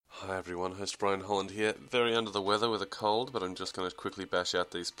Hi everyone, host Brian Holland here. Very under the weather with a cold, but I'm just going to quickly bash out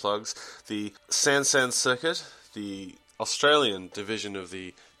these plugs. The Sansan Circuit, the Australian division of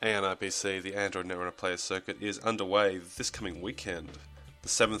the ANIPC, the Android Netrunner Players Circuit, is underway this coming weekend, the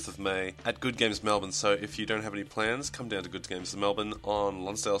 7th of May, at Good Games Melbourne. So if you don't have any plans, come down to Good Games Melbourne on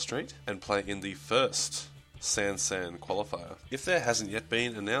Lonsdale Street and play in the first Sansan qualifier. If there hasn't yet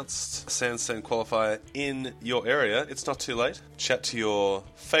been announced Sansan qualifier in your area, it's not too late. Chat to your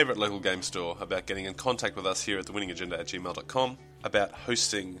favourite local game store about getting in contact with us here at thewinningagenda@gmail.com about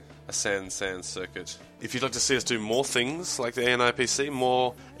hosting a Sansan circuit. If you'd like to see us do more things like the ANIPC,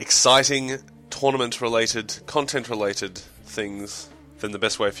 more exciting tournament-related, content-related things, then the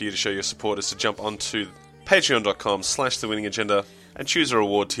best way for you to show your support is to jump onto patreon.com/thewinningagenda and choose a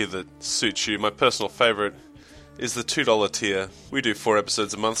reward tier that suits you. My personal favourite is the $2 tier. We do 4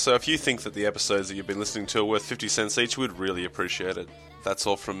 episodes a month, so if you think that the episodes that you've been listening to are worth 50 cents each, we'd really appreciate it. That's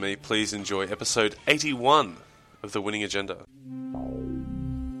all from me. Please enjoy episode 81 of The Winning Agenda.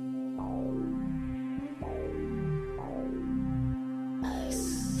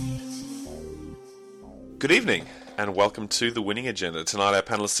 Good evening, and welcome to The Winning Agenda. Tonight our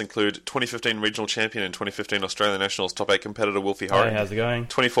panellists include 2015 Regional Champion and 2015 Australian Nationals Top 8 competitor Wolfie Horrigg. Hey, how's it going?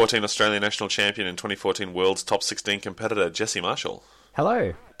 2014 Australian National Champion and 2014 World's Top 16 competitor Jesse Marshall.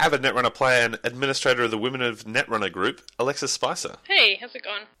 Hello. Avid Netrunner player and administrator of the Women of Netrunner group, Alexis Spicer. Hey, how's it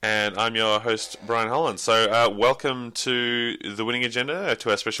going? And I'm your host, Brian Holland. So welcome to The Winning Agenda,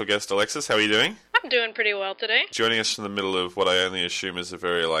 to our special guest, Alexis. How are you doing? I'm doing pretty well today. Joining us from the middle of what I only assume is a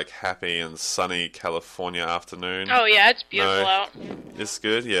very happy and sunny California afternoon. Oh yeah, it's beautiful out. It's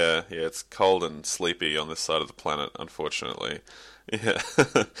good, yeah. It's cold and sleepy on this side of the planet, unfortunately. Yeah.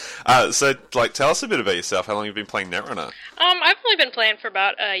 So tell us a bit about yourself. How long have you been playing Netrunner? I've only been playing for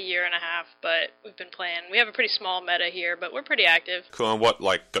about a year and a half, but we've been playing. We have a pretty small meta here, but we're pretty active. Cool. And what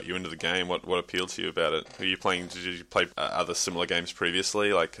got you into the game? What appealed to you about it? Are you playing? Did you play other similar games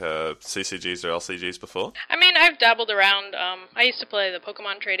previously, like CCGs or LCGs before? I mean, I've dabbled around. I used to play the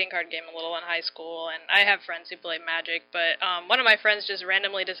Pokemon trading card game a little in high school, and I have friends who play Magic. But one of my friends just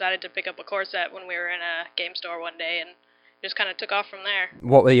randomly decided to pick up a core set when we were in a game store one day, and just kind of took off from there.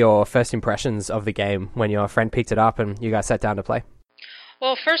 What were your first impressions of the game when your friend picked it up and you guys sat down to play?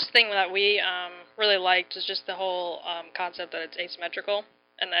 Well, first thing that we really liked was just the whole concept that it's asymmetrical,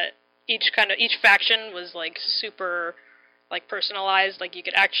 and that each faction was super personalized. Like you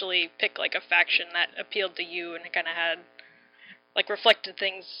could actually pick a faction that appealed to you, and it kind of had reflected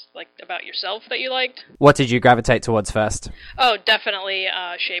things about yourself that you liked. What did you gravitate towards first? Oh, definitely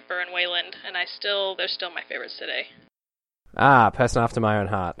Shaper and Wayland, and they're still my favorites today. Ah, person after my own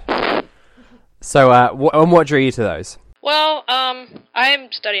heart. So, what drew you to those? Well, I'm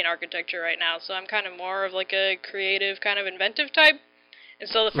studying architecture right now, so I'm kind of more of a creative, kind of inventive type. And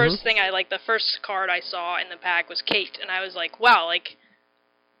so the first thing the first card I saw in the pack was Kate, and I was like, wow,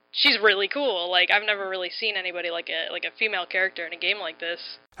 she's really cool. I've never really seen anybody like a female character in a game like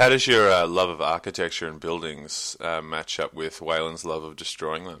this. How does your love of architecture and buildings match up with Wayland's love of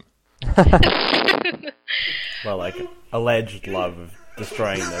destroying them? Well, alleged love of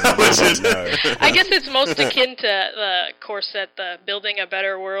destroying them. No. I guess it's most akin to the core set, the building a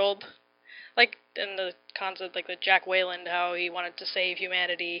better world. In the concept, the Jack Wayland, how he wanted to save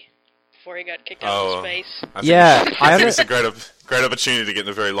humanity before he got kicked out of space. I think it's a great opportunity to get in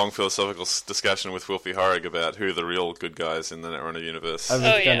a very long philosophical discussion with Wolfie Horrigg about who are the real good guys in the Netrunner universe. I was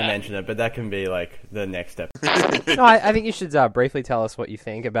going to mention it, but that can be the next step. No, I think you should briefly tell us what you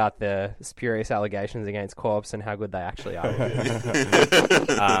think about the spurious allegations against Corpse and how good they actually are.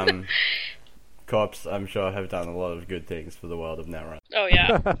 Corpse, I'm sure, have done a lot of good things for the world of Netrunner. Oh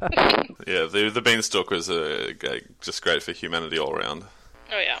yeah. Yeah, the Beanstalkers are just great for humanity all around.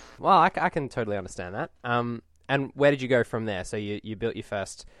 Oh yeah. Well, I can totally understand that. And where did you go from there? So you built your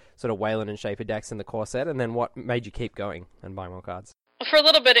first sort of Wayland and Shaper decks in the core set, and then what made you keep going and buying more cards? For a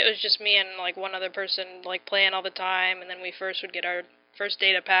little bit, it was just me and one other person playing all the time, and then we first would get our first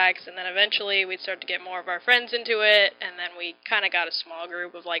data packs, and then eventually we'd start to get more of our friends into it, and then we kind of got a small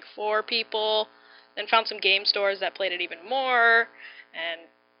group of 4 people, then found some game stores that played it even more, and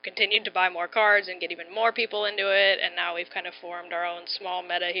continued to buy more cards and get even more people into it, and now we've kind of formed our own small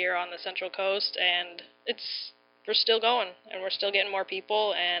meta here on the Central Coast, and we're still going, and we're still getting more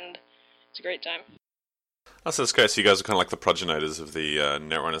people, and it's a great time. Oh, so that's great. So you guys are kind of like the progenitors of the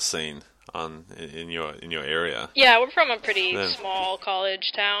Netrunner scene in your area. Yeah, we're from a pretty small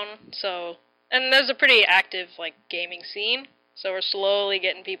college town, and there's a pretty active gaming scene. So we're slowly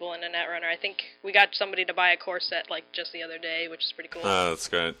getting people into Netrunner. I think we got somebody to buy a core set just the other day, which is pretty cool. Oh, that's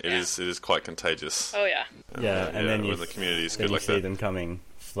great. It is quite contagious. Oh yeah. And then when the community is good you like see that. them coming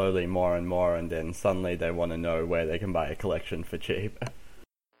slowly more and more, and then suddenly they want to know where they can buy a collection for cheap.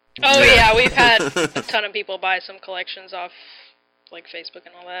 Oh yeah, we've had a ton of people buy some collections off like Facebook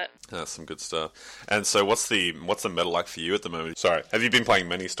and all that. That's some good stuff. And so what's the meta like for you at the moment? Sorry, have you been playing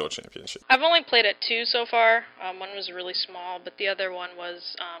many store championships? I've only played at 2 so far. One was really small, but the other one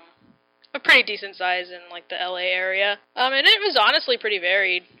was a pretty decent size in like the LA area. And it was honestly pretty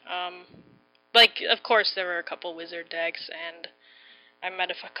varied. Like, of course, there were a couple Wizard decks, and I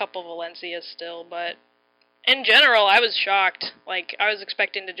met a couple Valencias still, but in general, I was shocked. Like, I was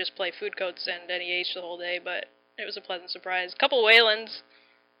expecting to just play Food Coats and NEH the whole day, but it was a pleasant surprise. A couple Waylands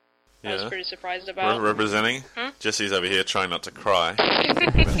I was pretty surprised about. Representing? Jesse's over here trying not to cry.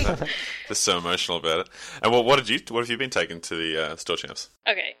 Just so emotional about it. And what have you been taking to the store champs?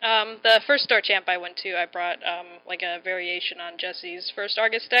 Okay, the first store champ I went to, I brought like a variation on Jesse's first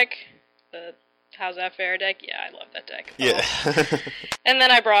Argus deck, the How's That Fair deck. Yeah, I love that deck. Yeah. And then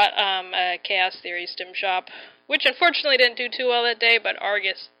I brought a Chaos Theory Stim Shop, which unfortunately didn't do too well that day, but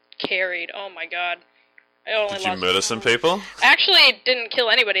Argus carried. Oh my god. Did you murder some people? Actually, it didn't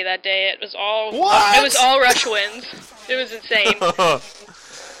kill anybody that day. It was all What? It was all rush wins. It was insane.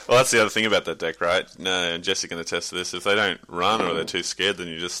 Well, that's the other thing about that deck, right? No, and Jesse can attest to this. If they don't run or they're too scared, then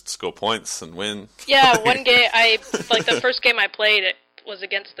you just score points and win. Yeah, one game the first game I played, it was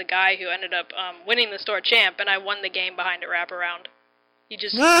against the guy who ended up winning the store champ, and I won the game behind a wraparound. He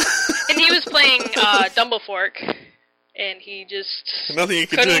just and he was playing Dumblefork, and he just nothing you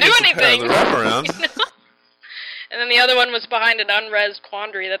could couldn't do anything. The wraparound. You know? And then the other one was behind an unres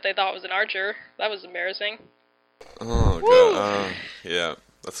Quandary that they thought was an archer. That was embarrassing. Oh god, yeah,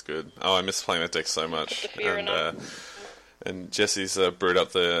 that's good. Oh, I miss playing that deck so much. And Jesse's brewed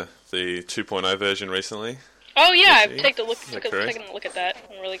up the 2.0 version recently. Oh yeah, I've taken a look at that.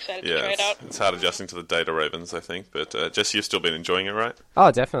 I'm really excited to try it out. It's hard adjusting to the data ravens, I think. But Jesse, you've still been enjoying it, right?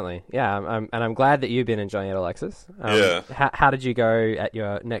 Oh, definitely. Yeah, I'm glad that you've been enjoying it, Alexis. Yeah. How did you go at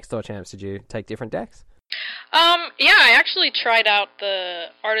your next door champs? Did you take different decks? Yeah, I actually tried out the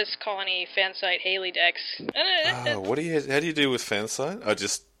Artist Colony Fansite Haley decks. How do you do with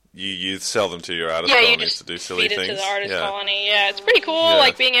Fansite? You sell them to your artist colonies colonies to do silly feed it things. to the artist colony. Yeah, it's pretty cool.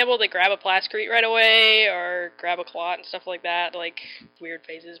 Like being able to grab a Plascrete right away or grab a Clot and stuff like that. Like weird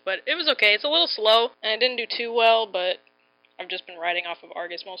phases, but it was okay. It's a little slow and it didn't do too well, but I've just been riding off of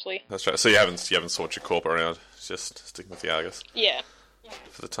Argus mostly. That's right. So you haven't sorted your corp around. Just sticking with the Argus. Yeah.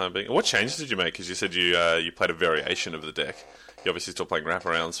 For the time being. What changes did you make? Because you said you played a variation of the deck. You're obviously still playing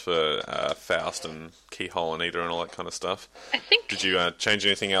wraparounds for Faust and Keyhole and Eater and all that kind of stuff. I think. Did you change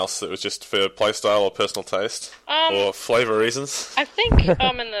anything else that was just for playstyle or personal taste or flavor reasons? I think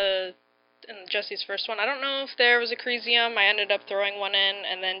in Jesse's first one, I don't know if there was a Cresium. I ended up throwing one in,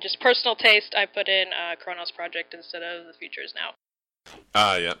 and then just personal taste, I put in Chronos Project instead of the Futures Now.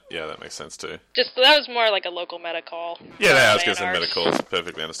 Yeah, that makes sense too. Just that was more like a local meta call. Yeah, I was going to say meta call is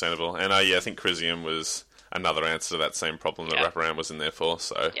perfectly understandable, and I think Crisium was another answer to that same problem that Wraparound was in there for.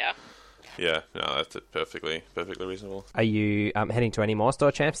 So yeah, no, that's perfectly reasonable. Are you heading to any more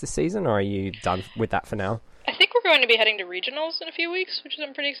store champs this season, or are you done with that for now? I think we're going to be heading to regionals in a few weeks, which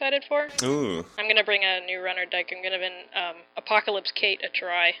I'm pretty excited for. Ooh. I'm going to bring a new runner deck. I'm going to bring Apocalypse Kate a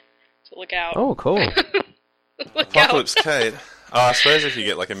try, so look out. Oh, cool. Apocalypse Kate. I suppose if you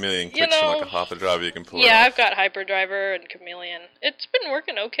get like a million clicks from like a half a driver, you can pull it off. I've got Hyperdriver and Chameleon. It's been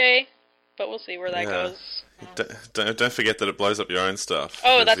working okay, but we'll see where that goes. Don't forget that it blows up your own stuff.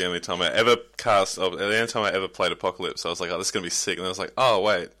 Oh, that's the only time I ever played Apocalypse. I was like, oh, this is going to be sick. And then I was like, oh,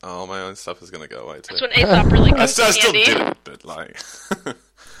 wait. Oh, my own stuff is going to go away, too. That's when Aesop really comes I still did it, but like...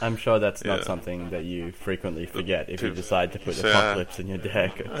 I'm sure that's not something that you frequently forget if you decide to put Apocalypse in your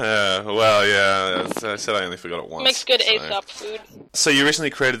deck. I said I only forgot it once. Makes good Aesop food. So you recently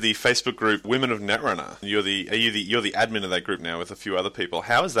created the Facebook group Women of Netrunner. You're the admin of that group now with a few other people.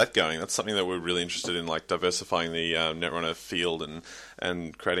 How is that going? That's something that we're really interested in, like diversifying the Netrunner field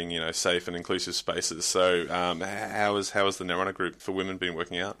and creating safe and inclusive spaces. So how has the Netrunner group for women been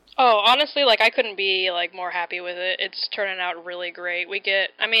working out? Oh, honestly, I couldn't be more happy with it. It's turning out really great.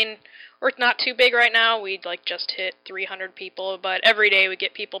 We're not too big right now. We just hit 300 people, but every day we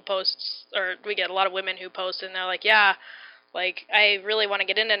get people posts, or we get a lot of women who post, and they're like, yeah, I really want to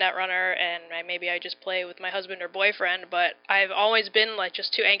get into Netrunner, and maybe I just play with my husband or boyfriend, but I've always been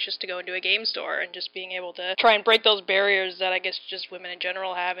just too anxious to go into a game store, and just being able to try and break those barriers that I guess just women in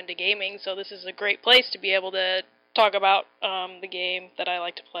general have into gaming. So this is a great place to be able to talk about the game that I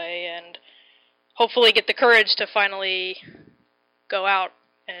like to play, and hopefully get the courage to finally go out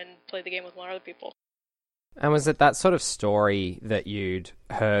and play the game with more other people. And was it that sort of story that you'd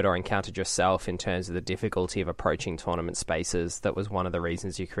heard or encountered yourself in terms of the difficulty of approaching tournament spaces that was one of the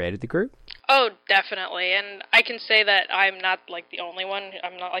reasons you created the group? Oh, definitely. And I can say that I'm not, like, the only one.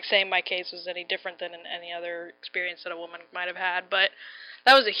 I'm not, like, saying my case was any different than any other experience that a woman might have had. But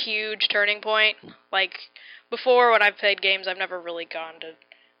that was a huge turning point. Like, before, when I've played games, I've never really gone to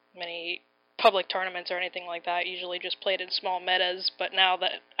many public tournaments or anything like that. Usually just played in small metas, but now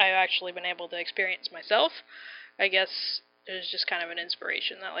that I've actually been able to experience myself, I guess it was just kind of an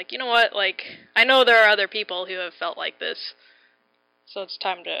inspiration that, like, you know what, like, I know there are other people who have felt like this, so it's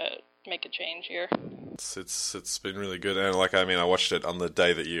time to make a change here. It's been really good, and like, I mean, I watched it on the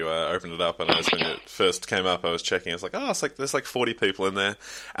day that you opened it up, and when it first came up, I was checking. I was like, oh, it's like there's like 40 people in there,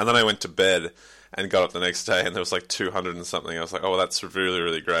 and then I went to bed and got up the next day, and there was like 200 and something. I was like, oh, that's really,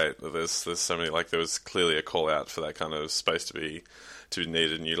 really great. There's so many, like, there was clearly a call out for that kind of space to be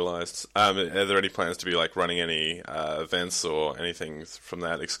needed and utilized. Are there any plans to be like running any events or anything from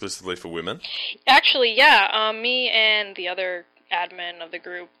that exclusively for women? Actually, yeah. Me and the other admin of the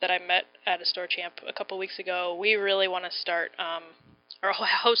group that I met at a store champ a couple weeks ago, we really want to start or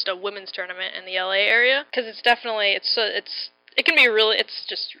host a women's tournament in the LA area, because it's definitely it can be really, it's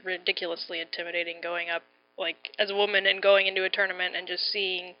just ridiculously intimidating going up, like, as a woman and going into a tournament and just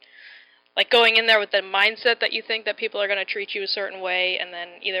seeing, like, going in there with the mindset that you think that people are going to treat you a certain way, and then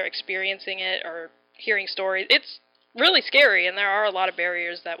either experiencing it or hearing stories. It's really scary, and there are a lot of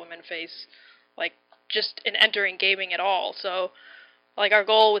barriers that women face, like, just in entering gaming at all. So, like, our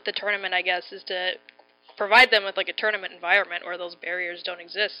goal with the tournament, I guess, is to provide them with, like, a tournament environment where those barriers don't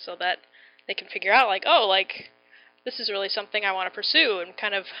exist, so that they can figure out, like, oh, like, this is really something I want to pursue, and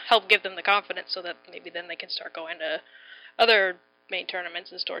kind of help give them the confidence so that maybe then they can start going to other main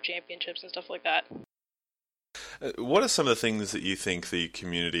tournaments and store championships and stuff like that. What are some of the things that you think the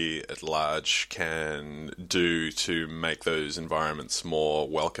community at large can do to make those environments more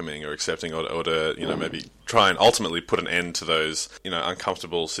welcoming or accepting, or to, you know, maybe try and ultimately put an end to those, you know,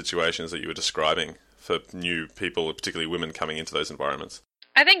 uncomfortable situations that you were describing for new people, particularly women, coming into those environments?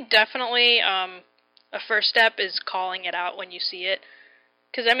 I think definitely a first step is calling it out when you see it.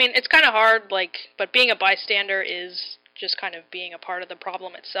 Because, I mean, it's kind of hard, like, but being a bystander is just kind of being a part of the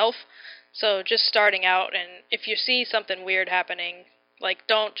problem itself. So just starting out, and if you see something weird happening, like,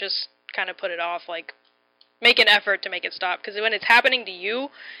 don't just kind of put it off, like, make an effort to make it stop. Because when it's happening to you,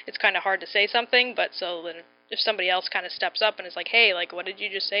 it's kind of hard to say something, but so then if somebody else kind of steps up and is like, hey, like, what did you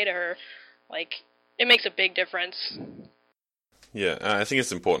just say to her? Like, it makes a big difference. Yeah, I think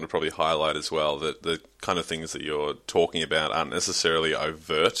it's important to probably highlight as well that the kind of things that you're talking about aren't necessarily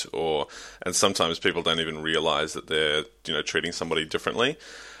overt, and sometimes people don't even realize that they're, you know, treating somebody differently.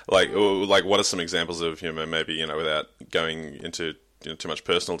 Like what are some examples of, you know, maybe, you know, without going into, you know, too much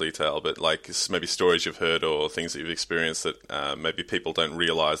personal detail, but like maybe stories you've heard or things that you've experienced that maybe people don't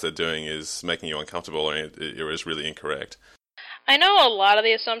realize they're doing is making you uncomfortable or is really incorrect? I know a lot of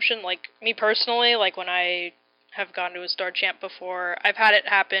the assumption, like, me personally, like, when I have gone to a store champ before, I've had it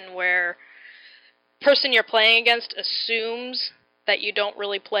happen where the person you're playing against assumes that you don't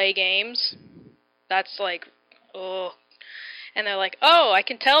really play games. That's like, oh. And they're like, oh, I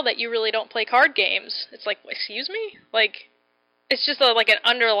can tell that you really don't play card games. It's like, excuse me? Like, it's just like an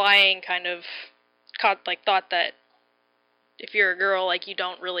underlying kind of, like, thought that if you're a girl, like, you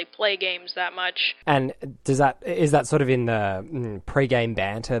don't really play games that much. And is that sort of in the pre-game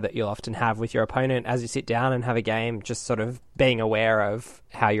banter that you'll often have with your opponent as you sit down and have a game, just sort of being aware of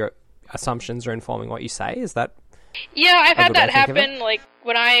how your assumptions are informing what you say? Is that? Yeah, I've had that happen. Like,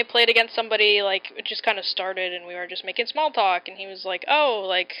 when I played against somebody, like, it just kind of started and we were just making small talk, and he was like, oh,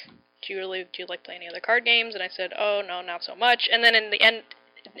 like, do you like play any other card games? And I said, oh, no, not so much. And then in the end,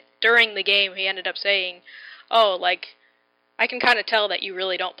 during the game, he ended up saying, oh, like, I can kind of tell that you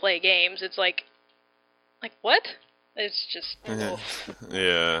really don't play games. It's like what? It's just...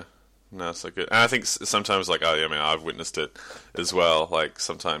 Yeah. No, it's so good. And I think sometimes, like, I mean, I've witnessed it as well. Like,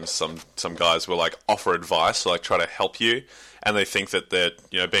 sometimes some guys will, like, offer advice or, like, try to help you, and they think that they're,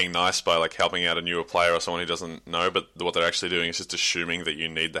 you know, being nice by, like, helping out a newer player or someone who doesn't know, but what they're actually doing is just assuming that you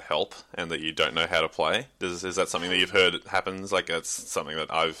need the help and that you don't know how to play. Is that something that you've heard happens? Like, it's something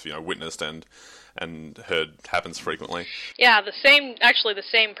that I've, you know, witnessed and heard happens frequently. Yeah, the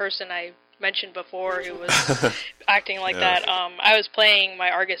same person I mentioned before who was acting like that. I was playing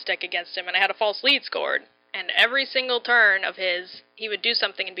my Argus deck against him, and I had a false lead scored. And every single turn of his, he would do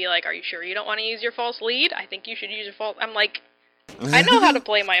something and be like, are you sure you don't want to use your false lead? I think you should use your false... I'm like, I know how to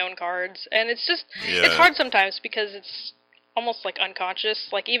play my own cards, and it's just... Yeah. It's hard sometimes because it's almost, like, unconscious.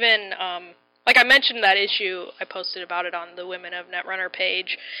 Like, even Like, I mentioned that issue, I posted about it on the Women of Netrunner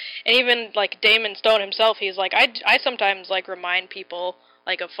page, and even, like, Damon Stone himself, he's like, I sometimes, like, remind people,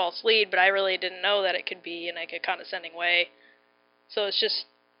 like, of false lead, but I really didn't know that it could be in, like, a condescending way. So it's just,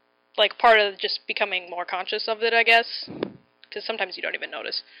 like, part of just becoming more conscious of it, I guess, because sometimes you don't even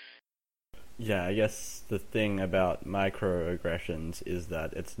notice. Yeah, I guess the thing about microaggressions is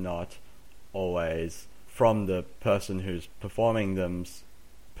that it's not always from the person who's performing them's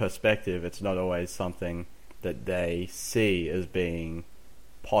perspective. It's not always something that they see as being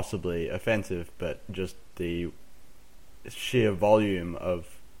possibly offensive, but just the sheer volume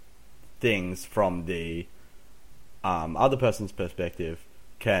of things from the other person's perspective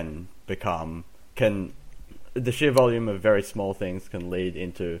the sheer volume of very small things can lead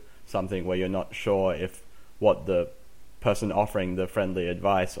into something where you're not sure if what the person offering the friendly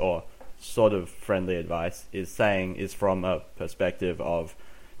advice or sort of friendly advice is saying is from a perspective of,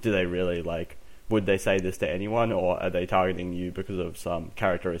 do they really, like, would they say this to anyone, or are they targeting you because of some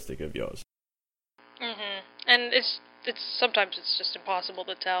characteristic of yours? And it's sometimes it's just impossible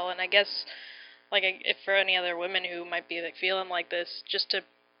to tell, and I guess, like, if for any other women who might be, like, feeling like this, just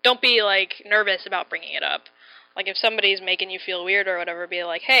don't be, like, nervous about bringing it up. Like, if somebody's making you feel weird or whatever, be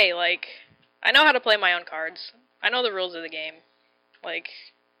like, hey, like, I know how to play my own cards. I know the rules of the game. Like,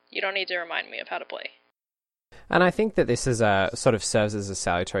 you don't need to remind me of how to play. And I think that this is sort of serves as a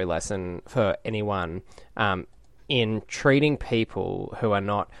salutary lesson for anyone in treating people who are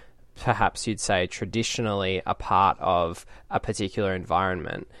not, perhaps you'd say, traditionally a part of a particular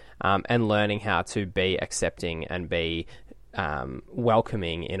environment, and learning how to be accepting and be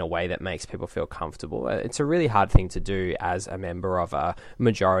welcoming in a way that makes people feel comfortable. It's a really hard thing to do as a member of a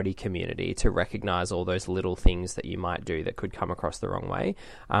majority community, to recognize all those little things that you might do that could come across the wrong way.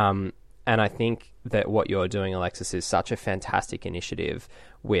 And I think that what you're doing, Alexis, is such a fantastic initiative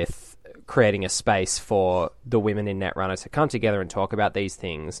with creating a space for the women in Netrunner to come together and talk about these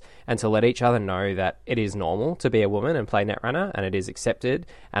things, and to let each other know that it is normal to be a woman and play Netrunner, and it is accepted.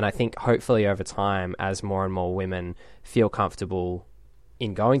 And I think hopefully over time, as more and more women feel comfortable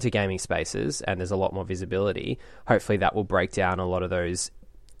in going to gaming spaces and there's a lot more visibility, hopefully that will break down a lot of those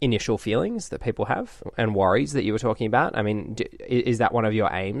initial feelings that people have and worries that you were talking about. I mean, is that one of your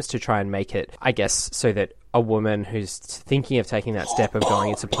aims, to try and make it, I guess, so that a woman who's thinking of taking that step of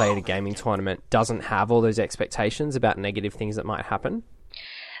going to play at a gaming tournament doesn't have all those expectations about negative things that might happen?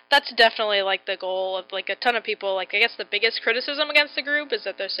 That's definitely, like, the goal of, like, a ton of people. Like, I guess the biggest criticism against the group is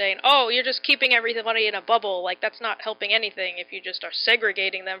that they're saying, oh, you're just keeping everybody in a bubble. Like, that's not helping anything if you just are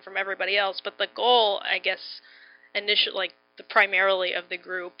segregating them from everybody else. But the goal, I guess, initially, like, primarily of the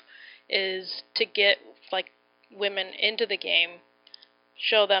group, is to get, like, women into the game,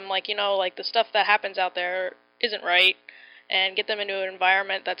 show them, like, you know, like, the stuff that happens out there isn't right, and get them into an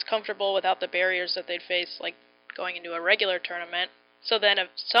environment that's comfortable without the barriers that they'd face, like, going into a regular tournament. So then if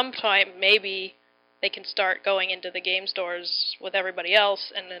sometime maybe they can start going into the game stores with everybody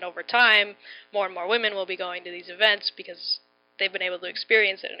else, and then over time more and more women will be going to these events because they've been able to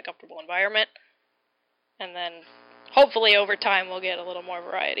experience it in a comfortable environment. And then hopefully over time we'll get a little more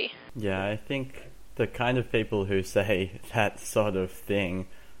variety. Yeah, I think the kind of people who say that sort of thing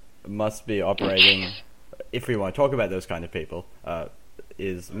must be operating, if we want to talk about those kind of people,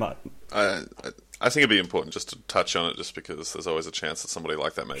 is... I think it'd be important just to touch on it, just because there's always a chance that somebody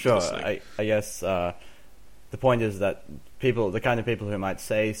like that may be listening. Sure, I guess the point is that the kind of people who might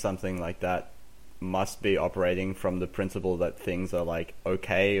say something like that must be operating from the principle that things are, like,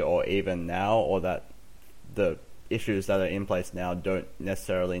 okay or even now, or that the issues that are in place now don't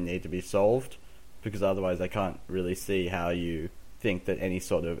necessarily need to be solved, because otherwise I can't really see how you think that any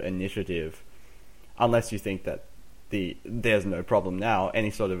sort of initiative, unless you think that there's no problem now, any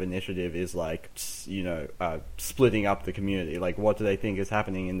sort of initiative is, like, you know, splitting up the community. Like, what do they think is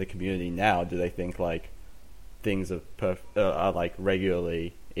happening in the community now? Do they think, like, things are like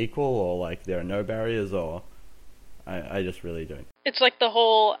regularly equal, or like there are no barriers, or I just really don't. It's like the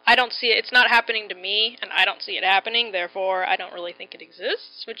whole, I don't see it, it's not happening to me, and I don't see it happening, therefore I don't really think it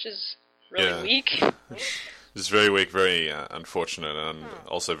exists, which is really weak. It's very weak, very unfortunate, and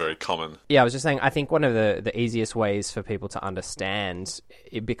also very common. Yeah, I was just saying, I think one of the easiest ways for people to understand,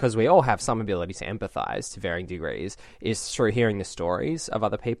 because we all have some ability to empathize to varying degrees, is through hearing the stories of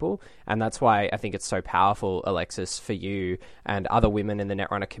other people. And that's why I think it's so powerful, Alexis, for you and other women in the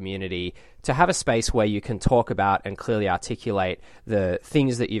Netrunner community to have a space where you can talk about and clearly articulate the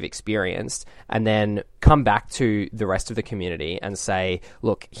things that you've experienced, and then come back to the rest of the community and say,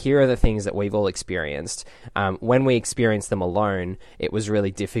 look, here are the things that we've all experienced. When we experienced them alone, it was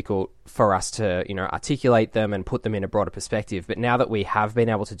really difficult for us to, articulate them and put them in a broader perspective. But now that we have been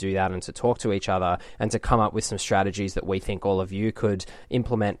able to do that and to talk to each other and to come up with some strategies that we think all of you could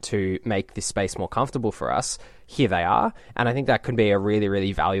implement to make this space more comfortable for us, here they are. And I think that could be a really,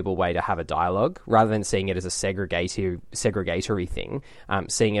 really valuable way to have a dialogue, rather than seeing it as a segregatory thing,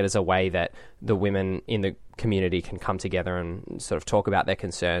 seeing it as a way that the women in the community can come together and sort of talk about their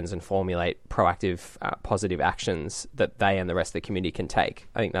concerns and formulate proactive, positive actions that they and the rest of the community can take.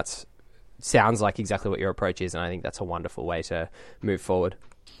 I think that's sounds like exactly what your approach is, and I think that's a wonderful way to move forward.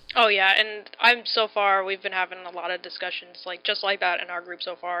 Oh yeah, and we've been having a lot of discussions like just like that in our group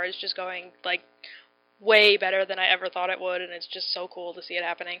so far. It's just going like way better than I ever thought it would, and it's just so cool to see it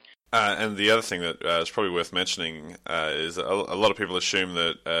happening. And the other thing that is probably worth mentioning is a lot of people assume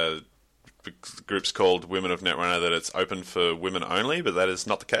that groups called Women of Netrunner, that it's open for women only, but that is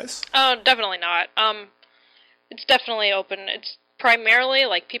not the case. Oh, definitely not. It's definitely open. It's primarily,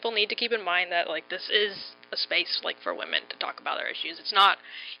 like, people need to keep in mind that, like, this is a space, like, for women to talk about their issues. It's not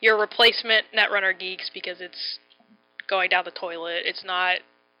your replacement Netrunner geeks because it's going down the toilet. It's not,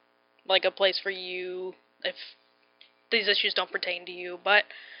 like, a place for you if these issues don't pertain to you. But,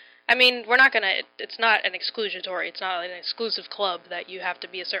 I mean, it's not an exclusionary, it's not an exclusive club that you have to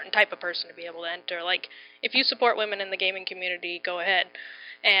be a certain type of person to be able to enter. Like, if you support women in the gaming community, go ahead.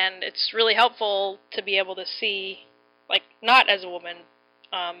 And it's really helpful to be able to see, like, not as a woman,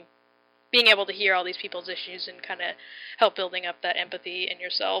 being able to hear all these people's issues and kind of help building up that empathy in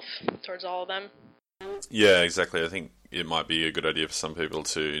yourself towards all of them. Yeah, exactly. I think it might be a good idea for some people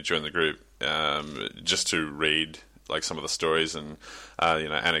to join the group, just to read like some of the stories and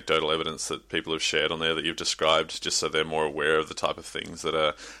anecdotal evidence that people have shared on there that you've described, just so they're more aware of the type of things that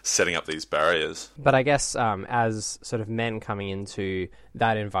are setting up these barriers. But I guess as sort of men coming into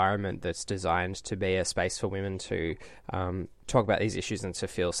that environment that's designed to be a space for women to talk about these issues and to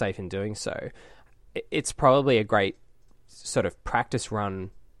feel safe in doing so, it's probably a great sort of practice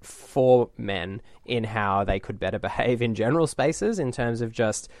run for men in how they could better behave in general spaces, in terms of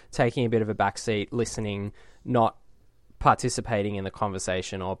just taking a bit of a backseat, listening, not participating in the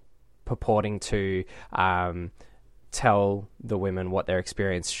conversation or purporting to tell the women what their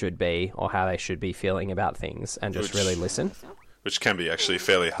experience should be or how they should be feeling about things, and just really listen. Which can be actually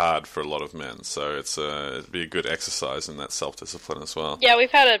fairly hard for a lot of men, so it'd be a good exercise in that self-discipline as well. Yeah,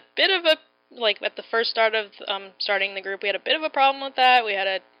 we've had a bit of a, like, at the first start of starting the group, we had a bit of a problem with that. We had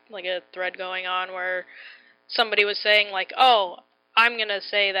a thread going on where somebody was saying, like, oh, I'm going to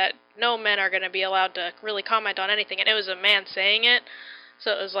say that no men are going to be allowed to really comment on anything, and it was a man saying it,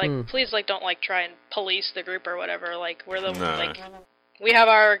 so it was like, please, like, don't, like, try and police the group or whatever, like, we have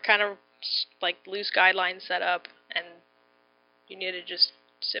our kind of, like, loose guidelines set up, and you need to just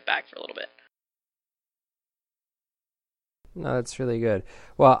sit back for a little bit. No, that's really good.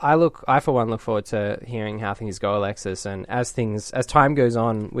 Well, I for one look forward to hearing how things go, Alexis, and as time goes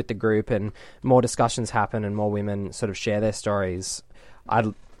on with the group and more discussions happen and more women sort of share their stories,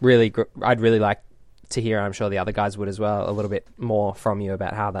 I'd really like to hear, I'm sure the other guys would as well, a little bit more from you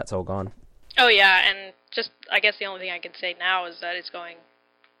about how that's all gone. Oh yeah, and just, I guess the only thing I can say now is that it's going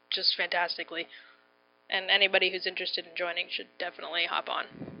just fantastically, and anybody who's interested in joining should definitely hop on.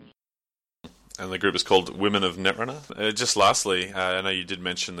 And the group is called Women of Netrunner. Just lastly, I know you did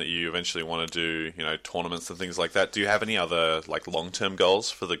mention that you eventually want to do, tournaments and things like that. Do you have any other, like, long-term goals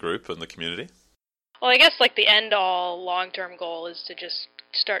for the group and the community? Well, I guess, like, the end-all long-term goal is to just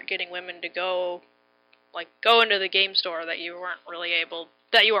start getting women to go into the game store that you weren't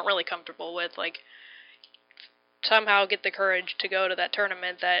really comfortable with, like, somehow get the courage to go to that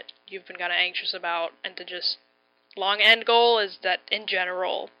tournament that you've been kind of anxious about, and to just long end goal is that in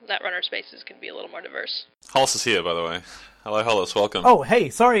general Netrunner spaces can be a little more diverse. Hollis is here, by the way. Hello, Hollis. Welcome. Oh, hey.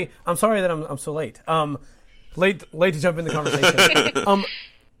 Sorry. I'm sorry that I'm so late. Late to jump in the conversation.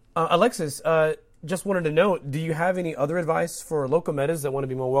 Alexis, just wanted to know, do you have any other advice for local metas that want to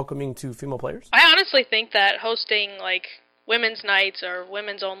be more welcoming to female players? I honestly think that hosting, like, women's nights or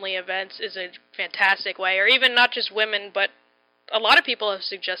women's only events is a fantastic way, or even not just women, but a lot of people have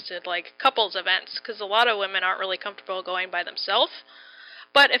suggested, like, couples events, because a lot of women aren't really comfortable going by themselves.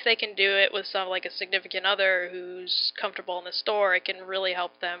 But if they can do it with a significant other who's comfortable in the store, it can really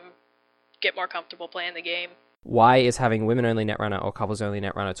help them get more comfortable playing the game. Why is having women-only Netrunner or couples-only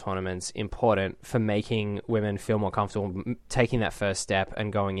Netrunner tournaments important for making women feel more comfortable taking that first step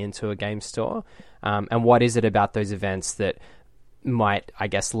and going into a game store? And what is it about those events that might, I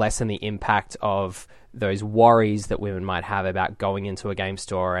guess, lessen the impact of those worries that women might have about going into a game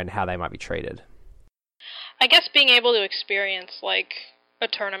store and how they might be treated? I guess being able to experience, like, a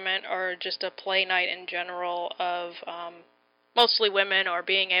tournament or just a play night in general of mostly women, or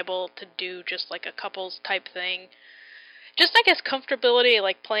being able to do just like a couples type thing. Just, I guess, comfortability,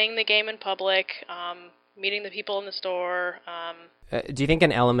 like playing the game in public, meeting the people in the store. Do you think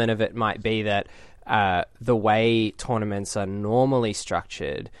an element of it might be that the way tournaments are normally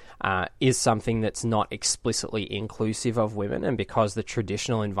structured is something that's not explicitly inclusive of women, and because the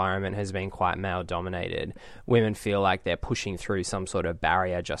traditional environment has been quite male-dominated, women feel like they're pushing through some sort of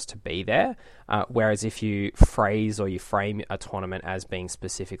barrier just to be there, whereas if you phrase or you frame a tournament as being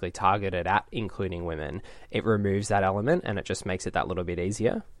specifically targeted at including women, it removes that element and it just makes it that little bit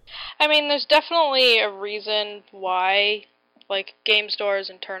easier? I mean, there's definitely a reason why like game stores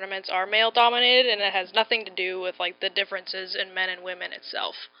and tournaments are male dominated, and it has nothing to do with like the differences in men and women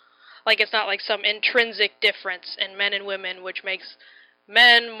itself. Like, it's not like some intrinsic difference in men and women which makes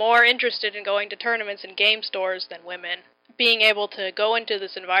men more interested in going to tournaments and game stores than women. Being able to go into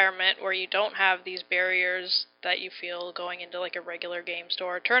this environment where you don't have these barriers that you feel going into like a regular game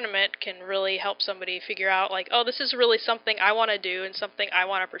store or tournament can really help somebody figure out like, oh, this is really something I want to do and something I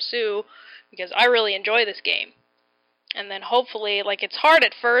want to pursue because I really enjoy this game. And then hopefully, like, it's hard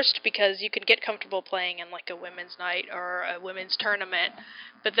at first because you can get comfortable playing in like a women's night or a women's tournament,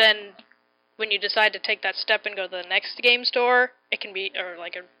 but then when you decide to take that step and go to the next game store, it can be, or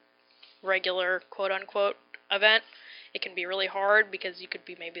like a regular quote-unquote event, it can be really hard because you could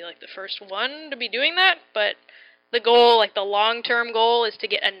be maybe like the first one to be doing that, but the goal, like the long-term goal, is to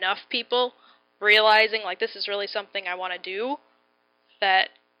get enough people realizing like this is really something I want to do, that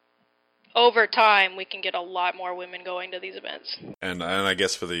over time we can get a lot more women going to these events. And I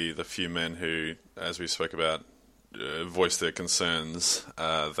guess for the few men who, as we spoke about, voice their concerns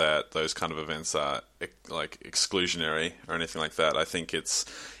that those kind of events are like exclusionary or anything like that, I think it's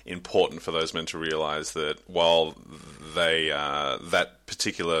important for those men to realize that while they that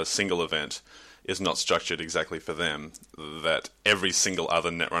particular single event is not structured exactly for them, that every single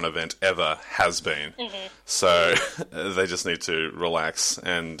other Netrun event ever has been. Mm-hmm. So they just need to relax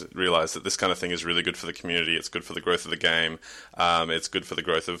and realize that this kind of thing is really good for the community, it's good for the growth of the game, it's good for the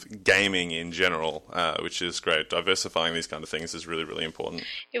growth of gaming in general, which is great. Diversifying these kind of things is really, really important.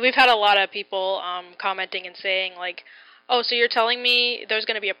 Yeah, we've had a lot of people commenting and saying, like, oh, so you're telling me there's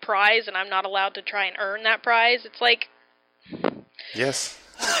going to be a prize and I'm not allowed to try and earn that prize? It's like... Yes.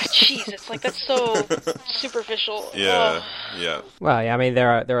 Jeez, it's like that's so superficial. Yeah, yeah. Well, yeah, I mean,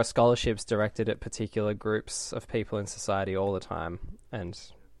 there are scholarships directed at particular groups of people in society all the time, and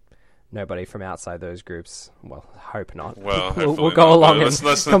nobody from outside those groups, well, hope not. Well, we'll go along and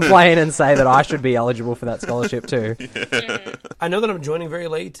let's complain and say that I should be eligible for that scholarship too. Yeah. I know that I'm joining very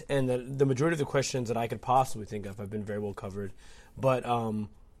late, and that the majority of the questions that I could possibly think of have been very well covered, but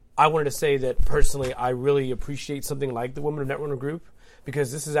I wanted to say that personally I really appreciate something like the Women of Netrunner group,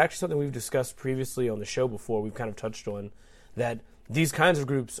 because this is actually something we've discussed previously on the show before. We've kind of touched on that these kinds of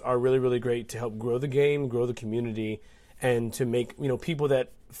groups are really, really great to help grow the game, grow the community, and to make, you know, people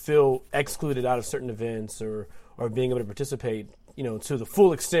that feel excluded out of certain events or being able to participate, you know, to the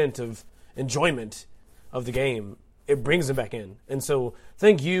full extent of enjoyment of the game, it brings them back in. And so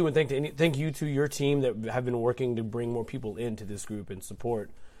thank you, and thank you to your team that have been working to bring more people into this group and support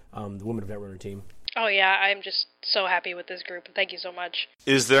the Women of Netrunner team. Oh yeah, I'm just so happy with this group. Thank you so much.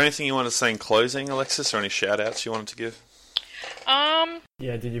 Is there anything you want to say in closing, Alexis, or any shout-outs you wanted to give?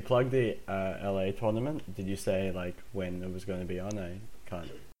 Yeah, did you plug the LA tournament? Did you say, like, when it was going to be on? I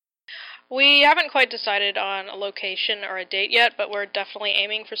can't. We haven't quite decided on a location or a date yet, but we're definitely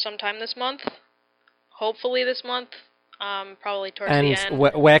aiming for sometime this month. Hopefully this month, probably towards the end. And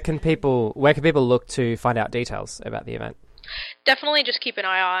where can people look to find out details about the event? Definitely just keep an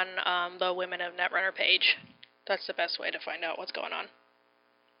eye on the Women of Netrunner page. That's the best way to find out what's going on.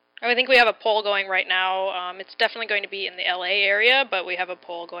 I think we have a poll going right now. It's definitely going to be in the LA area, but we have a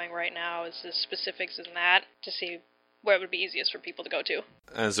poll going right now as the specifics in that to see where it would be easiest for people to go to.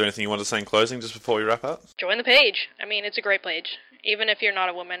 And is there anything you want to say in closing just before we wrap up? Join the page. I mean, it's a great page. Even if you're not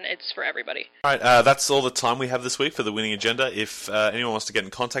a woman, it's for everybody. All right, that's all the time we have this week for The Winning Agenda. If anyone wants to get in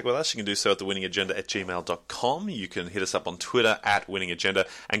contact with us, you can do so at thewinningagenda@gmail.com. You can hit us up on Twitter @winningagenda,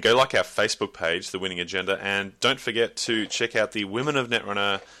 and go like our Facebook page, The Winning Agenda. And don't forget to check out the Women of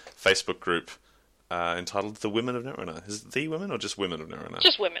Netrunner Facebook group entitled The Women of Netrunner. Is it The Women or just Women of Netrunner?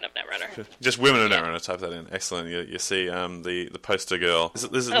 Just Women of Netrunner. Just Women of Netrunner. Type that in. Excellent. You see the poster girl. Is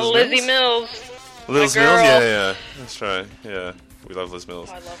it Lizzie Mills? Liz Mills? Yeah. That's right. Yeah. We love Liz Mills.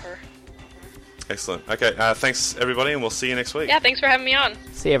 Oh, I love her. Excellent. Okay, thanks everybody, and we'll see you next week. Yeah, thanks for having me on.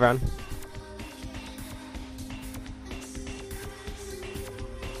 See you, everyone.